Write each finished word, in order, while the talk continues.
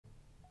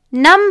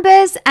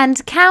Numbers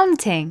and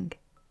counting.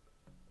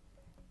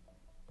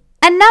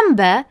 A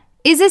number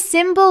is a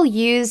symbol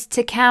used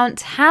to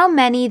count how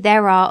many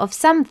there are of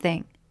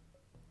something.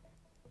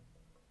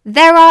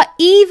 There are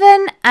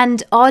even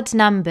and odd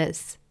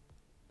numbers.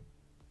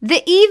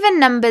 The even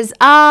numbers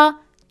are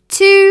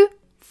 2,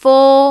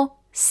 4,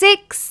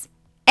 6,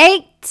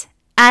 8,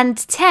 and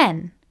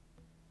 10.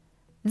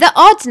 The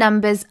odd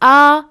numbers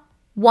are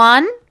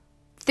 1,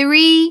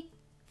 3,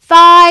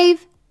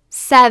 5,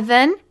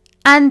 7,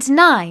 and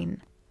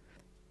 9.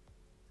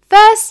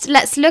 First,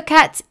 let's look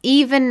at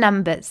even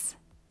numbers.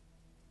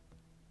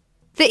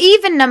 The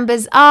even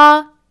numbers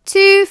are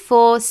 2,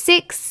 4,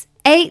 6,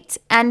 8,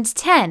 and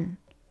 10.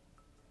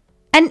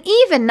 An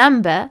even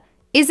number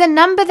is a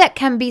number that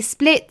can be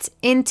split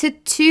into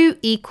two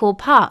equal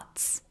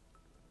parts.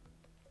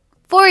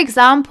 For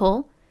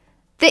example,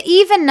 the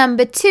even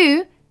number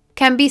 2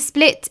 can be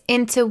split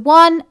into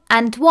 1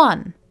 and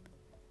 1.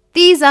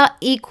 These are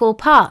equal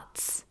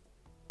parts.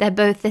 They're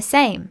both the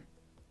same.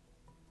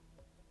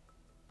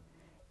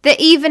 The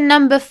even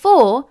number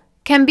 4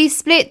 can be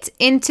split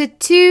into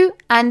 2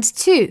 and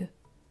 2.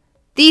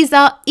 These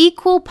are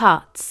equal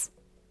parts.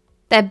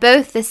 They're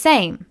both the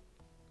same.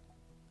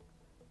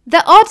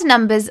 The odd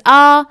numbers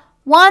are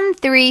 1,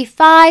 3,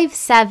 5,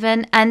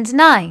 7, and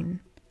 9.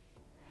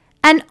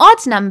 An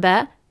odd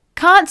number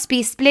can't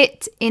be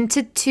split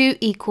into two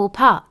equal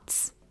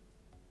parts.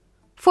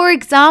 For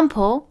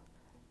example,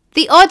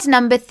 the odd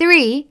number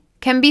 3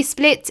 can be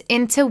split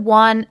into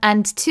 1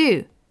 and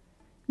 2.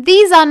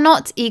 These are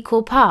not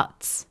equal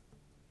parts.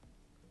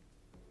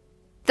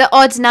 The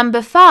odd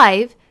number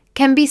 5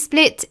 can be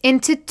split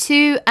into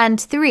 2 and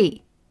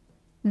 3.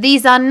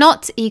 These are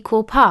not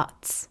equal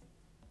parts.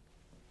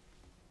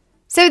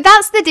 So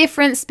that's the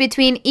difference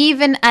between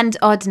even and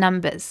odd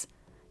numbers.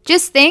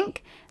 Just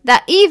think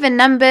that even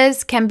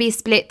numbers can be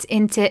split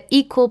into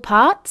equal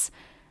parts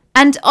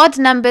and odd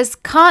numbers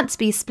can't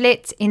be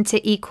split into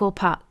equal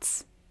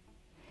parts.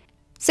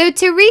 So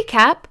to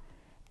recap,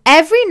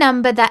 every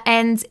number that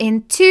ends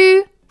in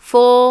 2,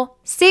 4,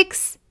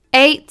 6,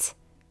 8,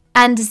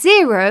 and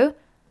 0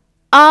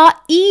 are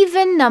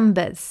even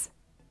numbers.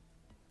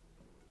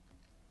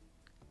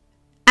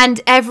 And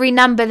every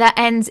number that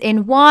ends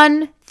in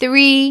 1,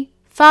 3,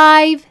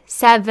 5,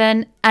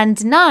 7,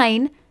 and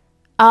 9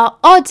 are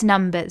odd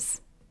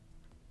numbers.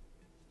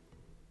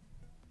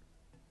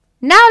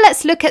 Now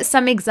let's look at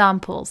some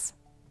examples.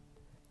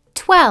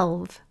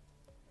 12.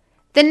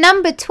 The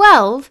number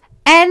 12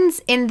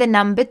 ends in the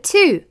number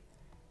 2.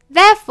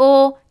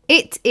 Therefore,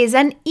 it is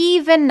an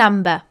even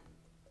number.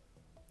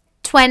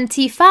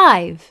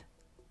 25.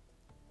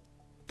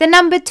 The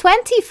number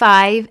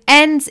 25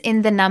 ends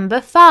in the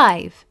number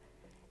 5.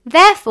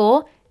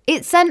 Therefore,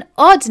 it's an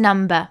odd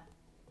number.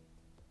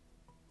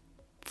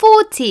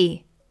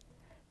 40.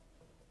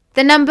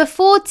 The number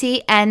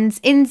 40 ends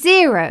in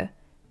 0.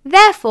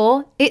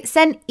 Therefore, it's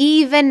an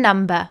even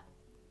number.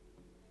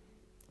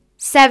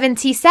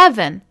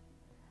 77.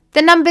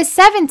 The number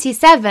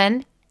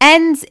 77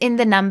 ends in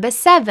the number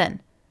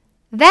 7.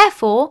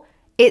 Therefore,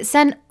 it's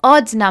an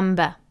odd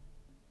number.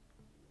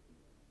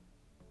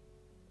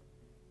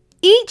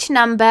 Each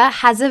number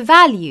has a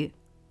value.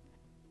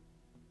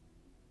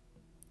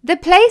 The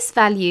place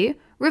value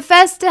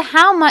refers to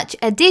how much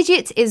a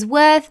digit is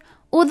worth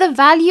or the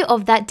value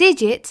of that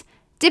digit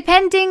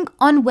depending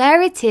on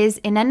where it is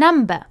in a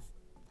number.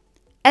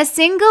 A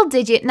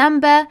single-digit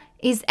number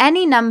is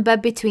any number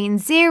between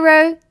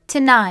 0 to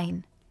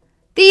 9.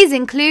 These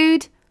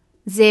include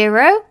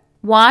 0,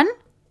 1,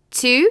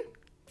 2,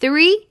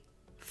 3,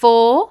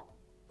 4,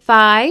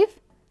 5,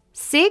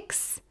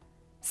 6,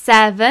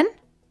 7,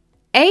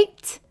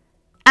 8,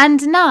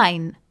 and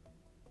 9.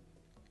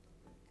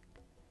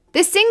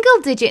 The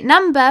single-digit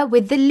number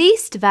with the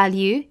least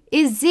value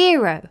is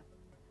 0,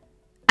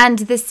 and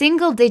the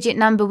single-digit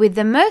number with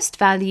the most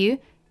value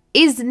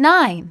is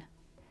 9.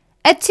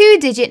 A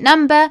two-digit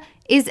number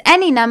is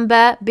any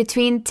number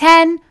between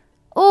 10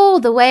 all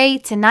the way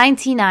to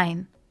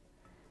 99.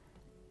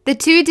 The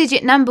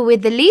two-digit number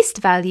with the least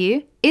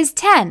value is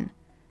 10,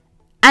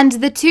 and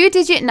the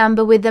two-digit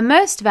number with the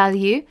most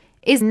value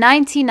is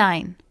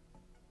 99.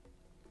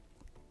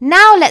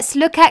 Now let's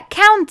look at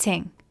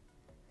counting.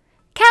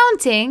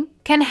 Counting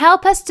can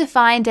help us to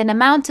find an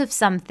amount of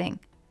something.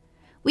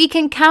 We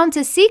can count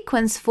a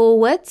sequence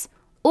forwards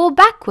or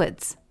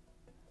backwards.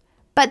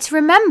 But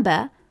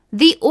remember,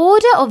 the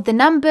order of the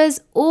numbers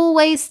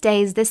always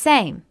stays the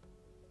same.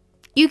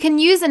 You can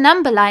use a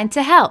number line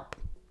to help.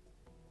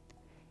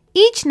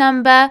 Each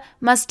number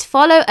must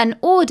follow an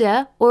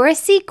order or a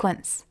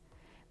sequence.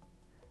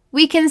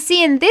 We can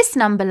see in this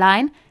number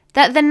line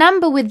that the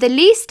number with the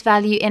least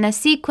value in a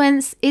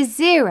sequence is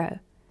 0,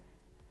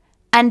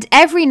 and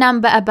every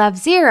number above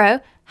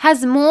 0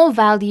 has more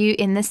value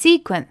in the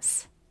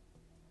sequence.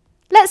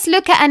 Let's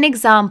look at an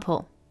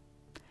example.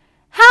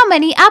 How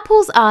many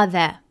apples are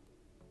there?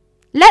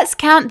 Let's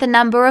count the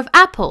number of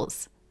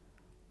apples.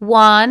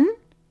 1,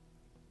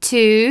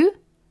 2,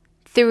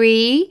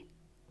 3,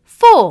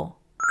 4.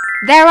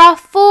 There are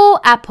 4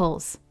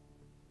 apples.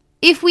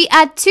 If we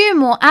add 2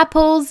 more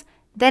apples,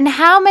 then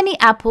how many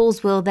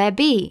apples will there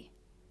be?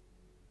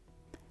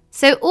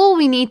 So all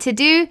we need to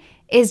do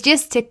is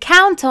just to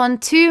count on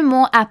 2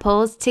 more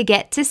apples to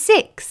get to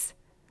 6.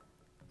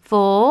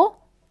 4,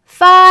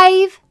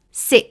 5,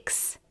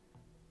 6.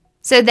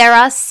 So there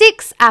are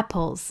 6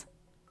 apples.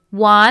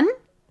 1,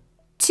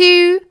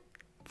 2,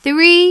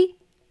 3,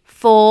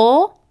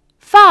 4,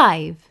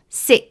 5,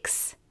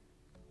 6.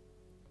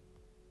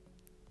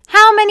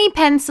 How many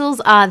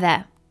pencils are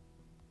there?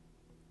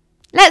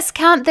 Let's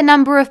count the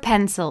number of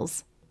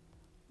pencils.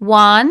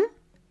 1,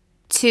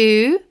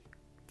 2,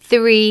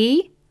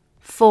 3,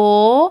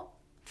 4,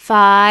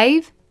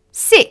 5,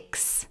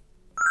 6.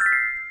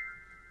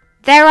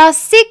 There are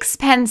 6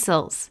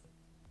 pencils.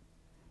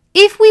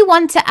 If we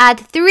want to add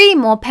 3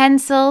 more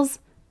pencils,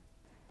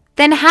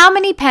 then how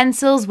many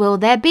pencils will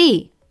there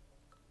be?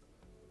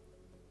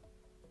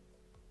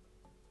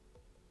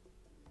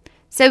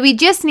 So we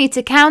just need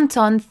to count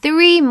on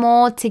 3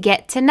 more to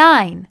get to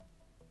 9.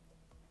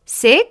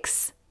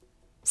 6,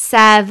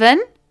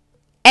 7,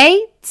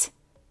 8,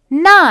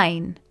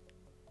 9.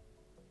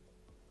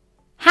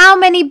 How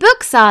many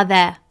books are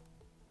there?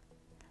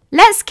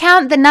 Let's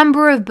count the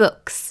number of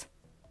books.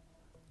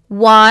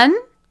 1,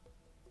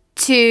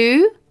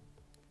 2,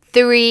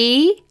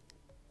 3,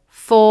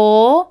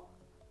 4,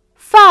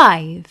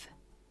 5.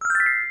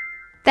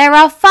 There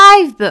are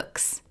 5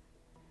 books.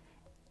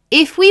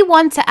 If we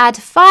want to add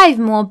 5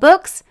 more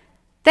books,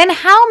 then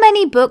how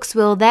many books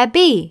will there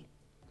be?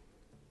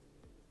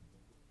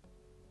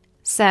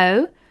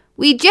 So,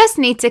 we just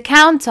need to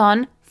count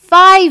on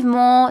 5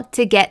 more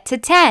to get to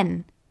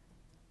 10.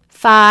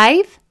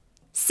 5,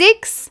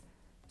 6,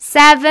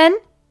 7,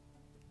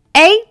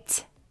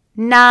 8,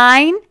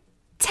 9,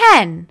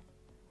 10.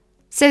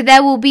 So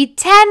there will be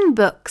 10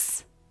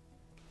 books.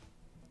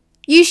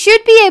 You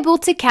should be able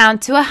to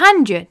count to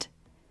 100.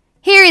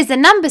 Here is a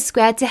number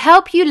square to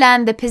help you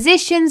learn the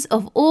positions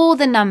of all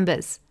the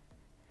numbers.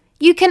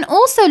 You can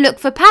also look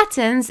for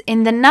patterns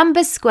in the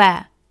number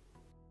square.